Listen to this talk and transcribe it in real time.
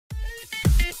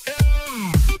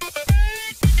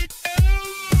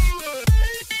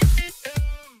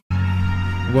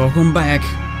Welcome back.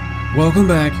 Welcome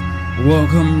back.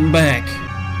 Welcome back.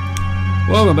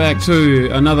 Welcome back to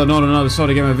another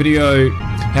Sonic Gamer video.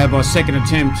 Have my second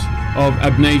attempt of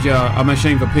Amnesia, a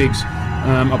Machine for Pigs.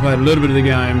 I played a little bit of the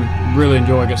game, really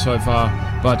enjoying it so far.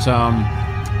 But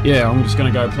yeah, I'm just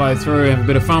going to go play through, have a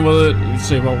bit of fun with it,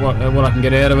 see what I can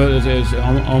get out of it.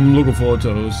 I'm looking forward to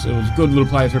it. It was a good little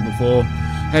playthrough before.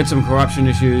 Had some corruption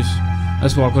issues.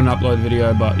 That's why I couldn't upload the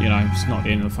video, but you know, it's not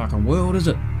the end of the fucking world, is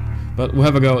it? But we'll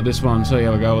have a go at this one, see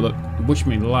how we go with it. Wish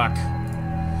me luck.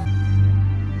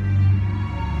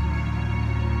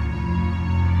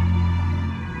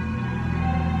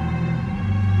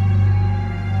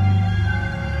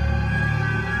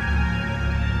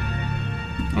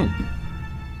 Oh.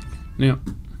 Now,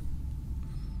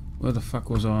 where the fuck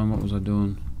was I and what was I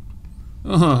doing?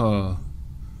 Oh,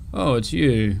 it's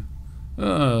you.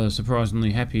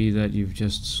 Surprisingly happy that you've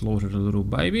just slaughtered a little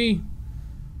baby.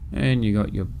 And you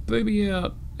got your booby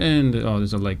out, and oh,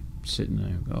 there's a leg sitting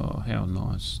there. Oh, how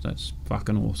nice! That's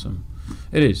fucking awesome.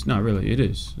 It is. No, really, it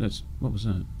is. What was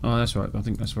that? Oh, that's right. I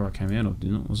think that's where I came out of,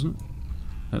 didn't it? Wasn't it?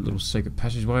 That little secret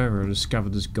passageway where I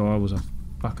discovered this guy was a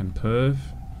fucking perv.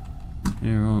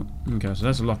 Yeah, right. Okay, so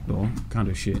that's a locked door. Can't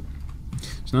do shit.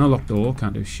 It's no locked door.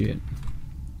 Can't do shit.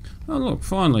 Oh, look!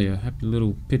 Finally, a happy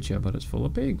little picture, but it's full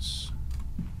of pigs.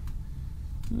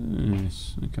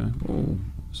 Yes. Okay. Oh,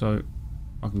 so.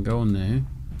 I can go in there.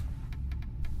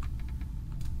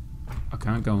 I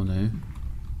can't go in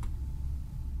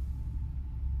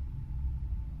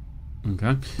there.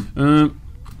 Okay.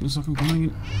 Looks like I'm going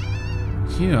in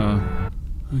here.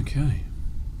 Okay.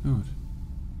 Good.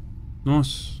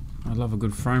 Nice. I love a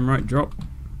good frame rate drop.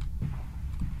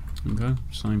 Okay.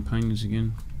 Same paintings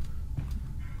again.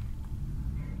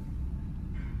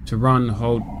 To run,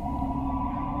 hold.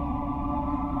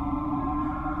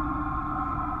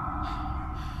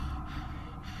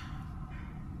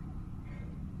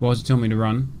 Why does it tell me to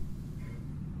run?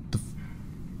 The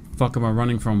fuck am I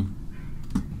running from?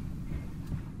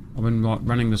 I've been like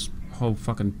running this whole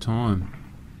fucking time.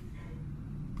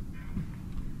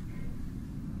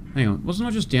 Hang on, wasn't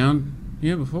I just down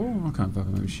here before? I can't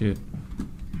fucking remember shit.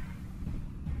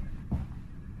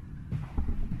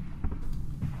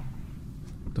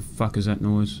 The fuck is that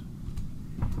noise?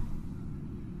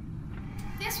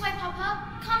 This way,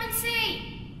 Papa. Come and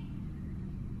see.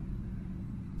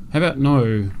 How about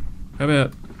no? How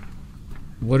about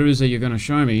what it is that you're going to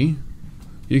show me?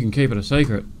 You can keep it a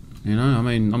secret. You know, I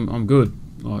mean, I'm good.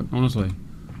 Like honestly.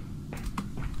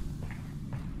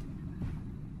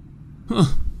 Huh.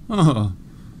 Oh.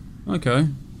 Okay.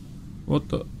 What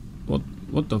the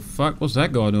fuck? What's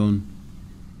that guy doing?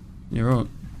 You're right.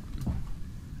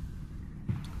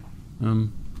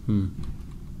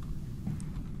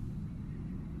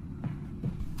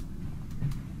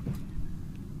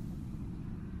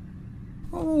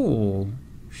 Oh,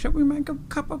 shall we make a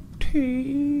cup of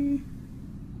tea?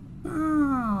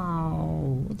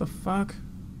 Oh, what the fuck?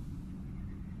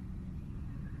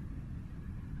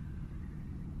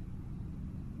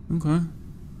 Okay.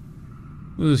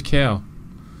 Look at this cow.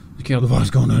 This cow device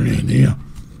going on in here.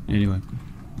 Anyway.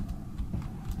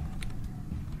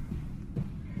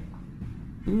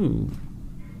 Ooh.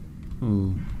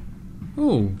 Ooh.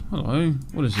 Oh, hello.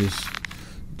 What is this?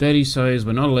 Daddy says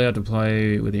we're not allowed to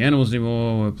play with the animals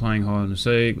anymore. We're playing hide and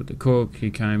seek with the cook.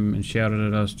 He came and shouted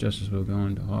at us just as we were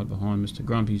going to hide behind Mr.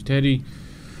 Grumpy's teddy.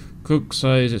 Cook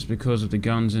says it's because of the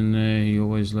guns in there. He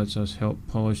always lets us help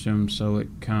polish them, so it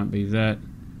can't be that.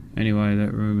 Anyway,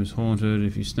 that room is haunted.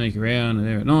 If you sneak around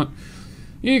there at night,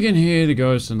 you can hear the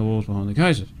ghosts in the walls behind the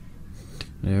cases.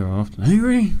 They're often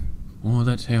angry. Oh,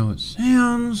 that's how it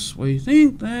sounds. We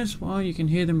think that's why you can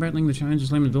hear them rattling the chains and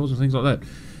slamming the doors and things like that.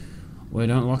 We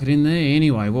don't like it in there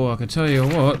anyway. Well, I can tell you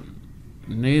what,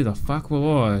 neither the fuck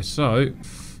will I. So,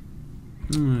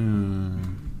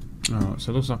 alright,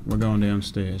 so it looks like we're going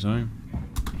downstairs, eh?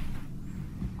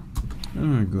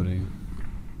 Oh, goody.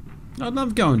 I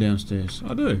love going downstairs.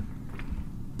 I do.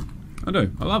 I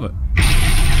do. I love it.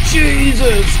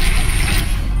 Jesus!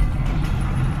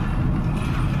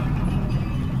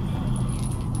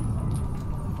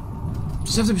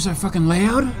 Does it have to be so fucking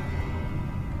loud?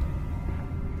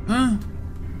 Huh?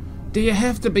 Do you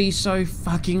have to be so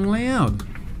fucking loud?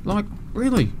 Like,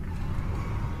 really?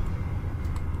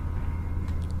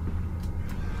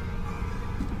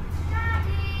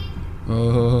 Daddy.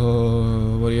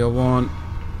 Oh, what do you want?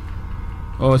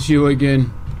 Oh, it's you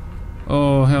again.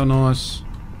 Oh, how nice.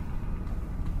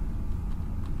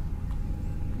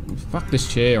 Fuck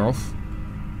this chair off.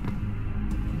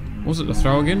 What was it to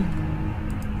throw again?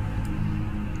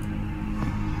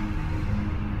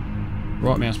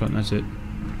 Right mouse button, that's it.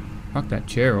 Fuck that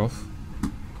chair off.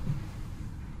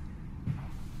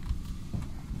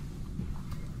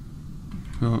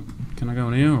 Oh, can I go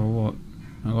in here or what?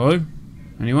 Hello?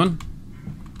 Anyone?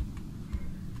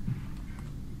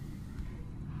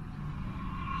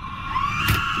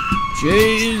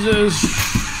 Jesus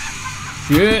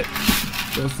shit!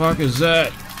 The fuck is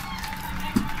that?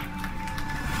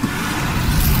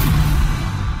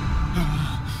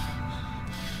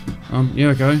 Yeah,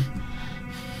 okay.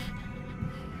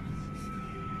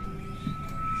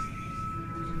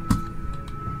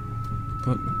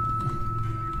 But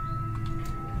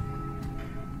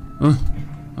I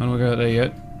don't want to go out there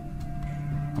yet.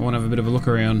 I want to have a bit of a look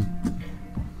around.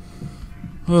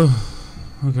 Oh,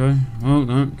 okay. Well,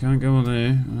 no, can't go on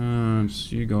there.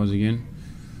 It's you guys again.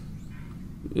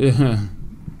 Yeah.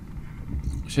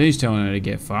 She's telling her to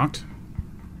get fucked.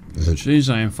 She's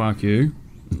saying fuck you.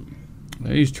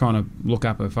 He's trying to look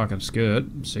up her fucking skirt.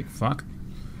 Sick fuck.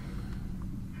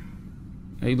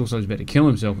 He looks like he's about to kill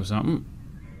himself or something.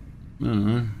 I don't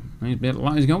know.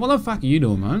 He's going, what the fuck are you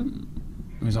doing, man?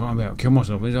 He's like, I'm about to kill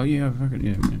myself. He's like, yeah, fucking,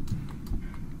 yeah.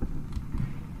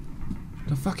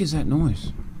 The fuck is that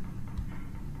noise?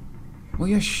 Will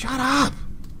you shut up?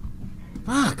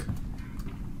 Fuck.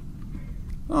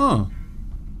 Oh.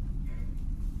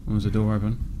 Was the door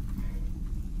open?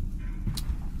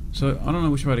 So I don't know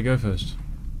which way to go first.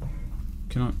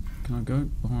 Can I go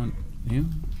behind here?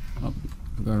 Oh,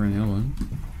 I'll go around the other one.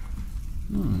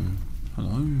 Oh,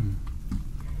 hello.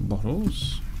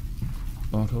 Bottles.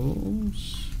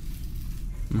 Bottles.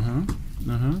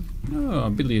 Oh, a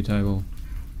billiard table.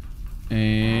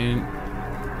 And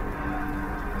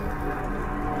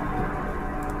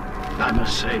I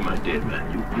must say, my dear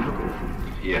man, you look awful.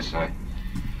 Yes,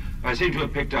 I seem to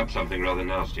have picked up something rather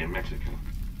nasty in Mexico.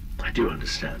 I do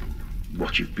understand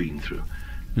what you've been through.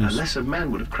 Yes. A lesser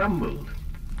man would have crumbled.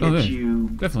 Oh, Yet yeah, you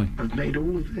definitely. have made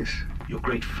all of this. Your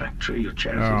great factory, your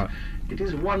charities. All right. It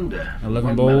is a wonder.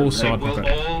 11 balls, They side will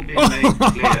pocket. all be made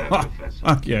clear, Professor.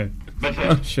 Fuck yeah. But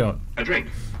Oh, first, shot. a drink.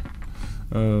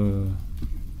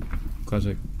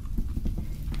 Classic.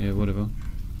 Yeah, whatever.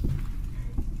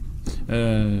 I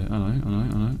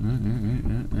know.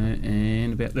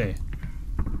 And about there.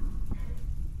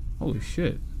 Holy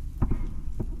shit.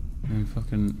 And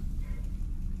fucking...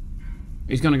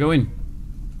 He's gonna go in.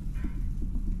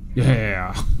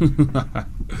 Yeah.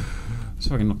 Let's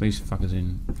fucking knock these fuckers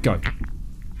in. Go.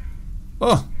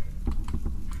 Oh!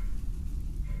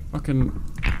 Fucking...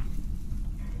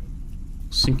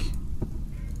 Sink.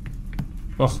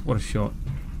 Oh, what a shot.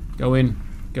 Go in.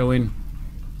 Go in.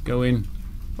 Go in.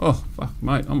 Oh, fuck,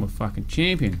 mate. I'm a fucking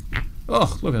champion.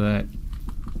 Oh, look at that.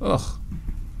 Oh.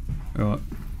 Alright.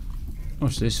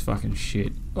 What's this fucking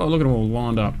shit? Oh, look at them all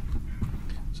lined up.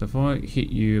 So if I hit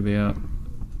you about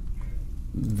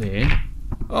there.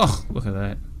 Oh, look at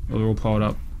that. Oh, they're all piled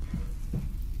up.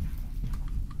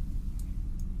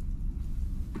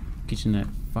 Get in that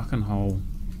fucking hole.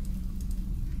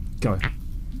 Go.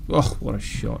 Oh, what a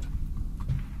shot.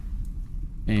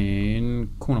 And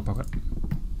corner pocket.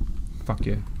 Fuck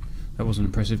yeah. That wasn't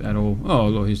impressive at all. Oh,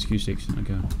 look, here's Q6.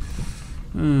 Okay.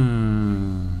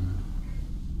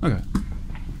 Okay.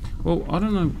 Well, I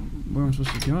don't know where I'm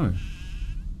supposed to go.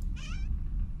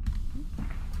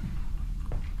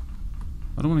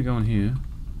 I don't want to go in here.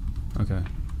 Okay.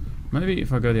 Maybe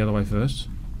if I go the other way first.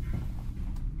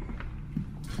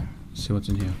 See what's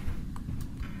in here.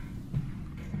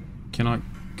 Can I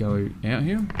go out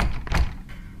here?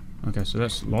 Okay, so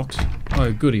that's locked.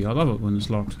 Oh, goody. I love it when it's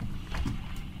locked.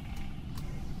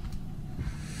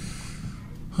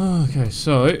 Okay,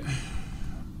 so...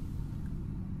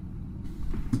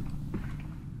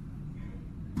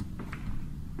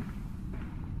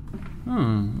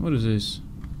 what is this?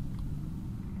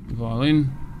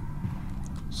 Violin.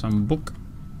 Some book.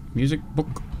 Music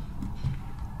book.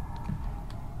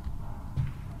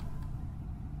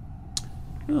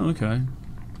 Oh, okay.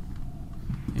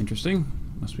 Interesting.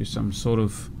 Must be some sort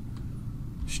of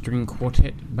string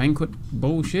quartet banquet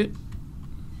bullshit.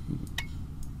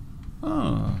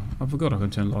 Oh, I forgot I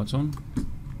could turn lights on.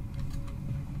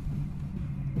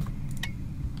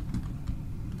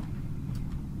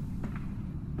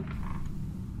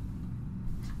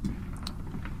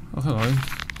 Oh, hello.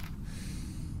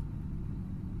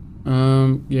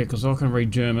 Yeah, because I can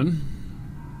read German.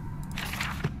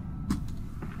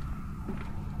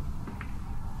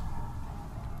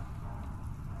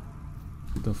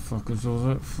 What the fuck is all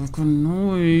that fucking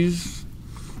noise?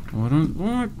 I don't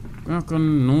like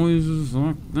fucking noises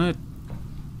like that.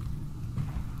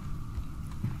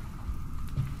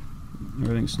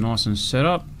 Everything's nice and set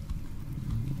up.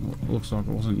 Looks like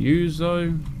it wasn't used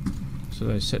though. So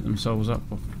they set themselves up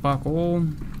for fuck all.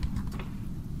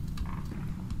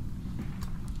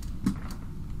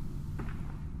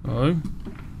 Oh.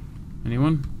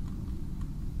 Anyone?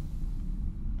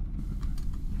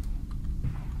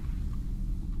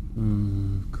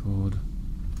 Oh, God.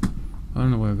 I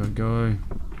don't know where I've got to go.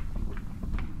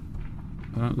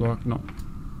 I don't like not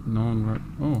knowing.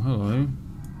 Oh, hello.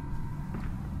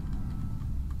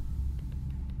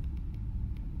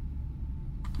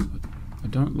 I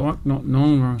don't like not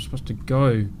knowing where I'm supposed to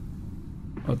go.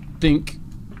 I think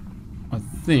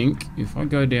if I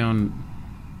go down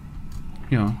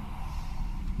here,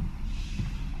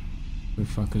 the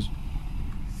fuckers.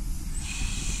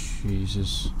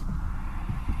 Jesus.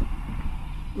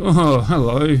 Oh,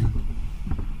 hello.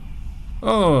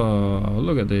 Oh,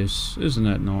 look at this. Isn't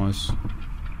that nice?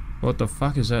 What the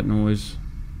fuck is that noise?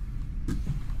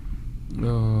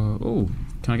 Oh,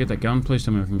 can I get that gun? Please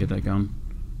tell me I can get that gun.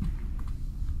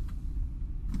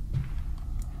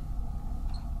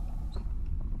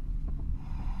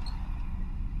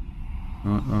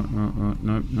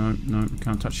 Right. No.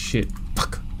 Can't touch shit.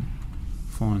 Fuck.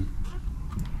 Fine.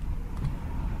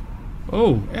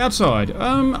 Oh, outside.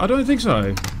 I don't think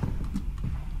so.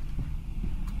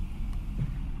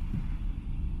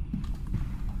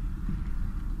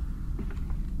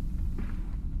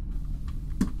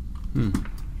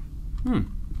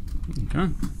 Okay.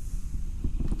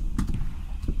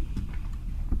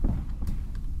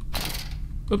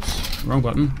 Oops, wrong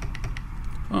button.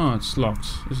 Oh, it's locked.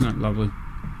 Isn't that lovely?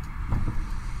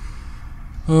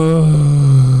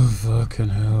 Oh, fucking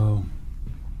hell.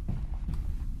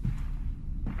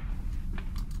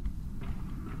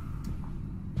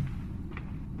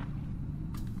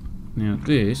 Now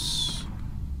this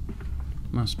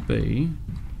must be...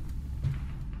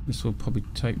 This will probably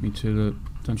take me to the...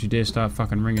 Don't you dare start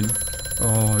fucking ringing.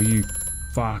 Oh, you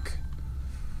fuck.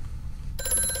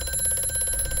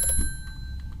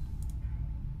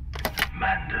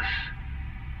 Mandus,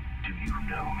 do you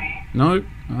know me? No,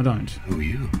 I don't. Who are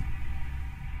you?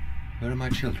 Where are my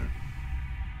children?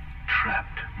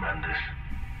 Trapped, Mandus.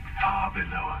 Far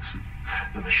below us.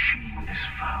 The machine is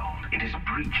fouled. It is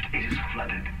breached. It is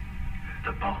flooded.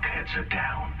 The bulkheads are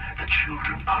down. The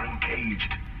children are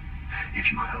engaged.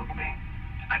 If you help me,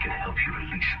 I can help you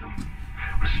release them.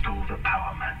 Restore the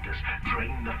power, Mandus.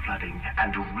 Drain the flooding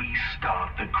and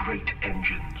restart the great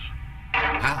engines.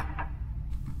 How?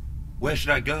 Where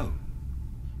should I go?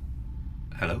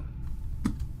 Hello?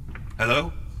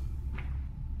 Hello?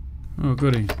 Oh,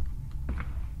 goody.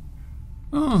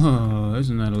 Oh,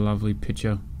 isn't that a lovely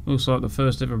picture? Looks like the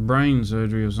first ever brain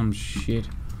surgery or some shit.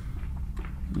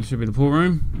 This should be the pool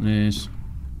room. Yes.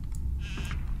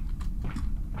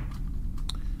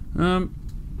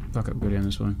 Fuck it, go down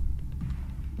this way.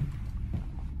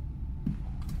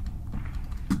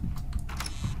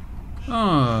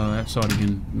 Oh, outside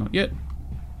again. Not yet.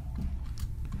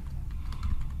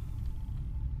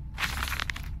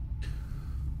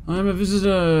 I'm a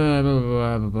visitor. Blah,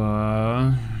 blah, blah,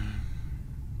 blah.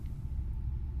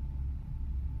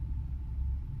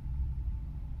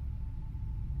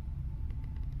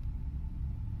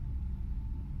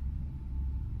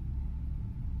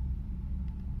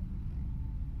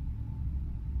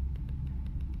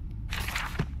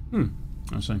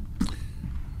 I see.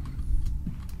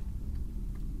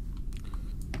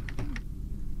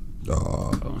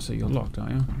 Oh, so you're locked, are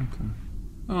you? Okay.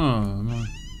 Oh, my.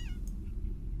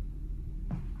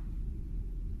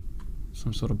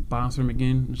 Some sort of bathroom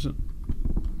again, is it?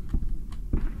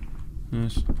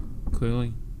 Yes,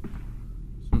 clearly.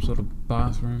 Some sort of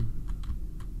bathroom.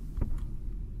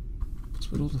 What's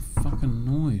with all the fucking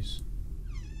noise?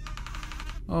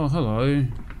 Oh, hello.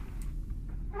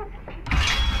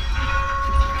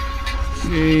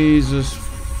 Jesus.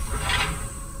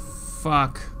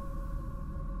 Fuck.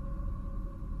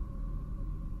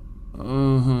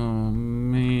 Oh,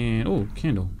 man. Oh,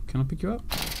 candle. Can I pick you up?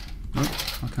 Nope.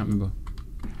 I can't remember.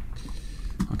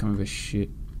 I can't remember shit.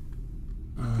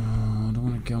 I don't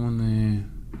want to go in there.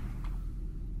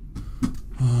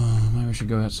 Oh, maybe I should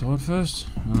go outside first?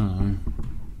 I don't know.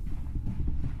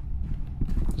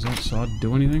 Does outside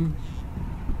do anything?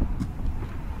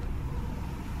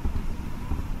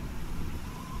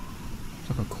 It's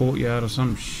like a courtyard or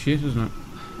some shit, isn't it?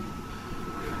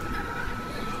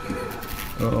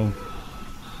 Uh-oh.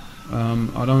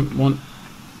 I don't want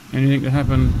anything to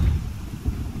happen.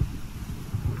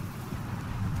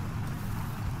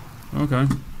 Okay.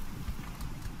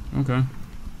 Okay.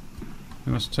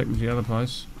 They must take me to the other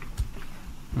place.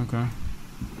 Okay.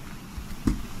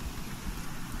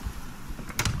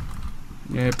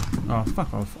 Yep. Oh,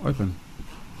 fuck off. Open.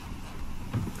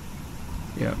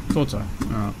 Yeah, thought so.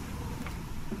 Alright.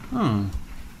 Oh.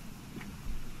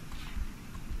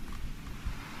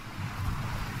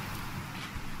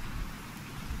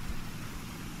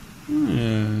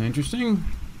 interesting.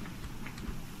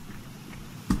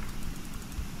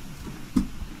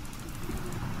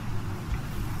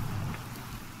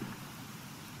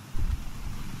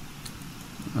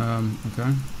 Okay.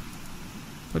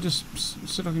 If I just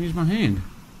said I can use my hand.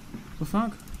 The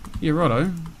fuck? Yeah,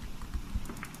 righto.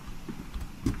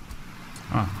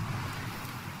 Ah.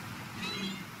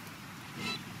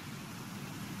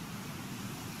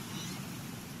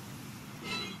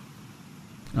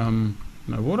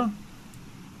 No water?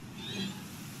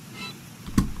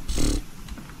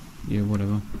 Yeah,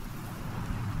 whatever.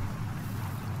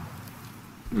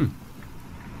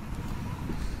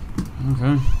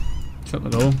 Okay. Shut the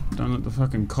door. Don't let the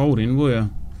fucking cold in, will ya?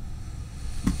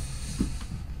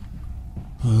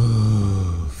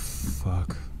 Oh,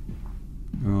 fuck.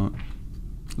 Right.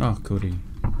 Oh, goody.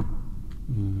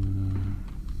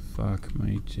 Fuck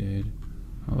me, Jed.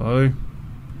 Hello?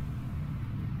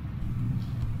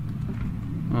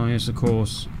 Oh, yes, of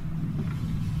course.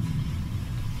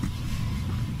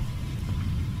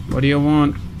 What do you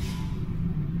want?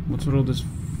 What's with all this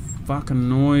fucking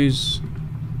noise?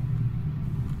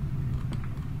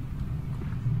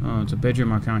 Oh, it's a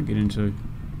bedroom I can't get into.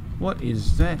 What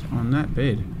is that on that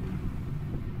bed?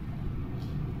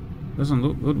 Doesn't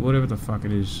look good, whatever the fuck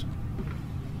it is.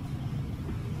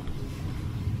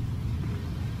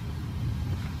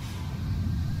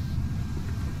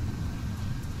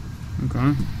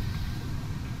 Okay.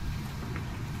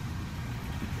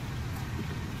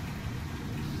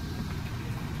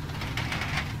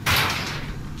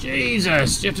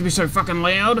 Jesus, do you have to be so fucking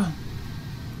loud?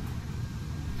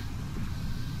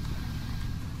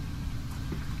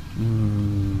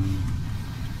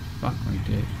 Fuck my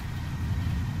dick.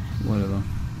 Whatever.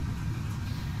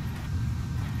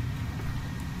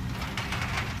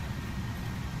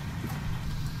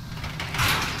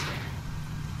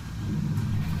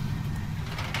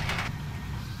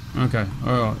 Okay,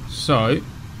 alright, so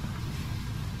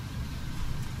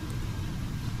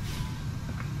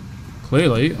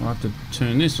clearly I'll have to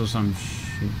turn this or some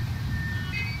shit.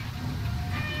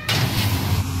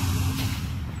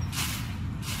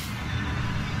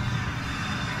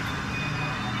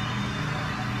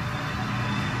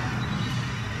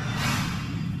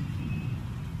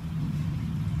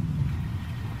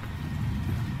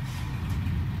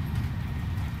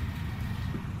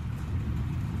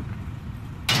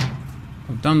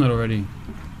 I've done that already.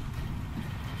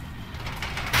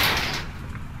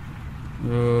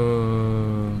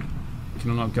 Can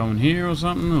I not go in here or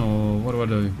something, or what do I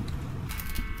do?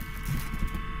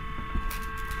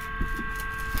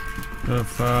 The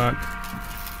fuck?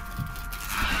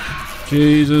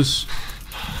 Jesus.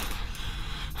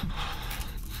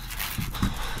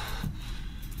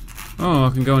 Oh, I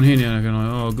can go in here now, can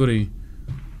I? Oh, goody.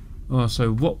 Oh,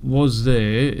 so what was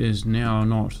there is now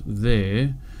not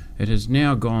there. It has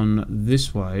now gone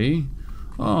this way.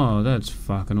 Oh, that's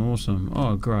fucking awesome.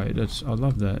 Oh, great. I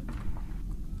love that.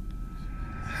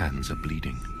 Hands are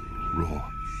bleeding, raw.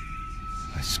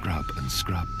 I scrub and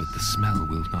scrub, but the smell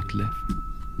will not lift.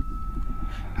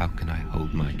 How can I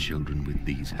hold my children with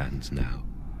these hands now?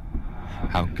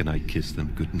 How can I kiss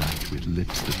them goodnight with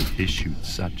lips that have issued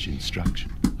such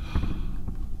instruction?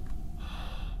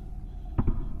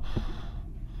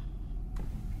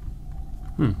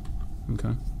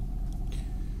 Okay.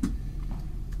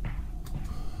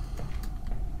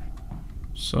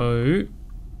 So,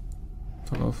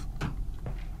 fuck off.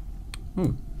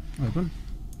 Oh, open.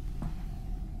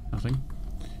 Nothing.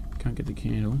 Can't get the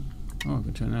candle. Oh, I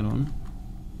can turn that on.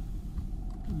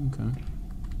 Okay.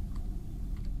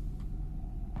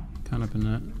 Can't open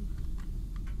that.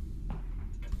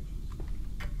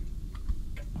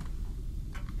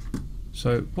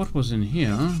 So, what was in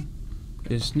here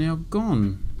is now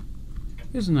gone.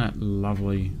 Isn't that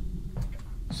lovely?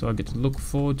 So I get to look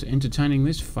forward to entertaining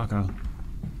this fucker.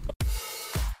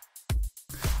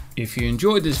 If you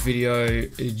enjoyed this video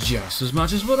just as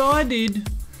much as what I did,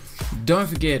 don't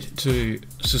forget to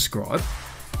subscribe,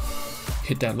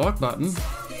 hit that like button,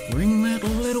 ring that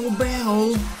little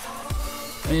bell,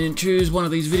 and choose one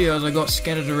of these videos I got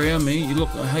scattered around me. You look,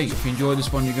 hey, if you enjoyed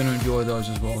this one, you're going to enjoy those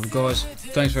as well. Guys,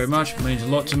 thanks very much. It means a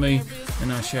lot to me,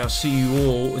 and I shall see you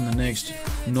all in the next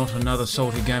Not Another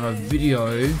Salty Gamer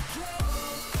video.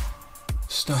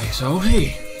 Stay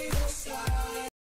salty.